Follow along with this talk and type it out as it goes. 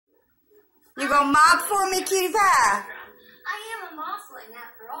You gonna mop for me, cutie pie? I am a mossling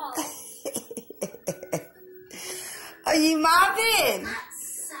after all. Are you mopping? That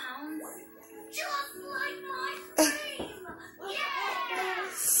sounds just like my dream.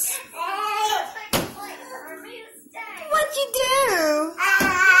 Yes! It's the perfect place for me to stay. What'd you do?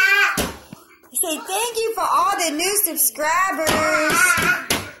 Say thank you for all the new subscribers.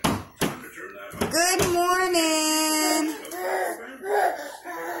 Good morning.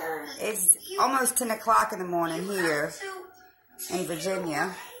 It's almost 10 o'clock in the morning here in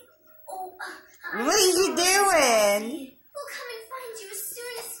Virginia. What are you doing? We'll come and find you as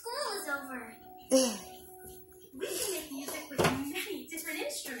soon as school is over. We can make music with many different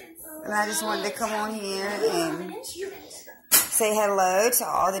instruments. And I just wanted to come on here and say hello to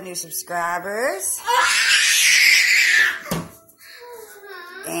all the new subscribers.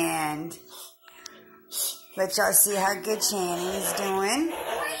 And let y'all see how good Channing is doing.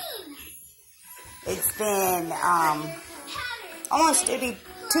 It's been almost, it'll be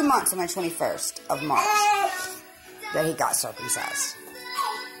 2 months on the 21st of March that he got circumcised.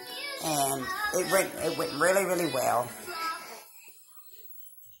 And it went really, really well.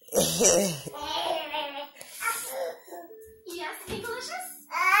 Yes, Pinkalicious?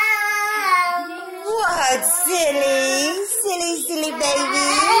 What, silly baby?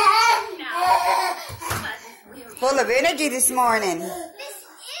 Full of energy this morning. This is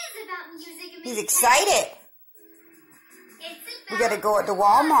about music. He's excited. We gotta go to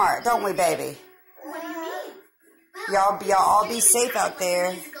Walmart, don't we, baby? What do you mean? Y'all all be safe out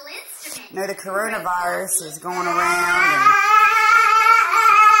there. Musical instrument. You know the coronavirus is going around,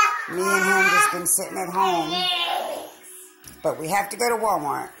 and me and him just been sitting at home. But we have to go to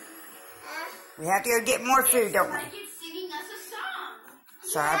Walmart. We have to go get more food, don't we? Like it's singing us a song.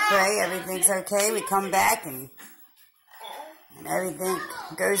 So I pray everything's okay. We come back and everything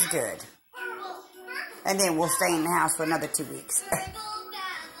goes good. And then we'll stay in the house for another 2 weeks.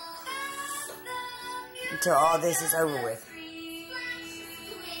 Until all this is over with.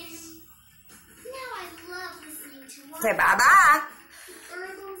 Now I love listening to Say bye-bye.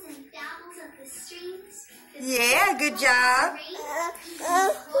 burbles and babbles of the streams. Yeah, good job. Rain,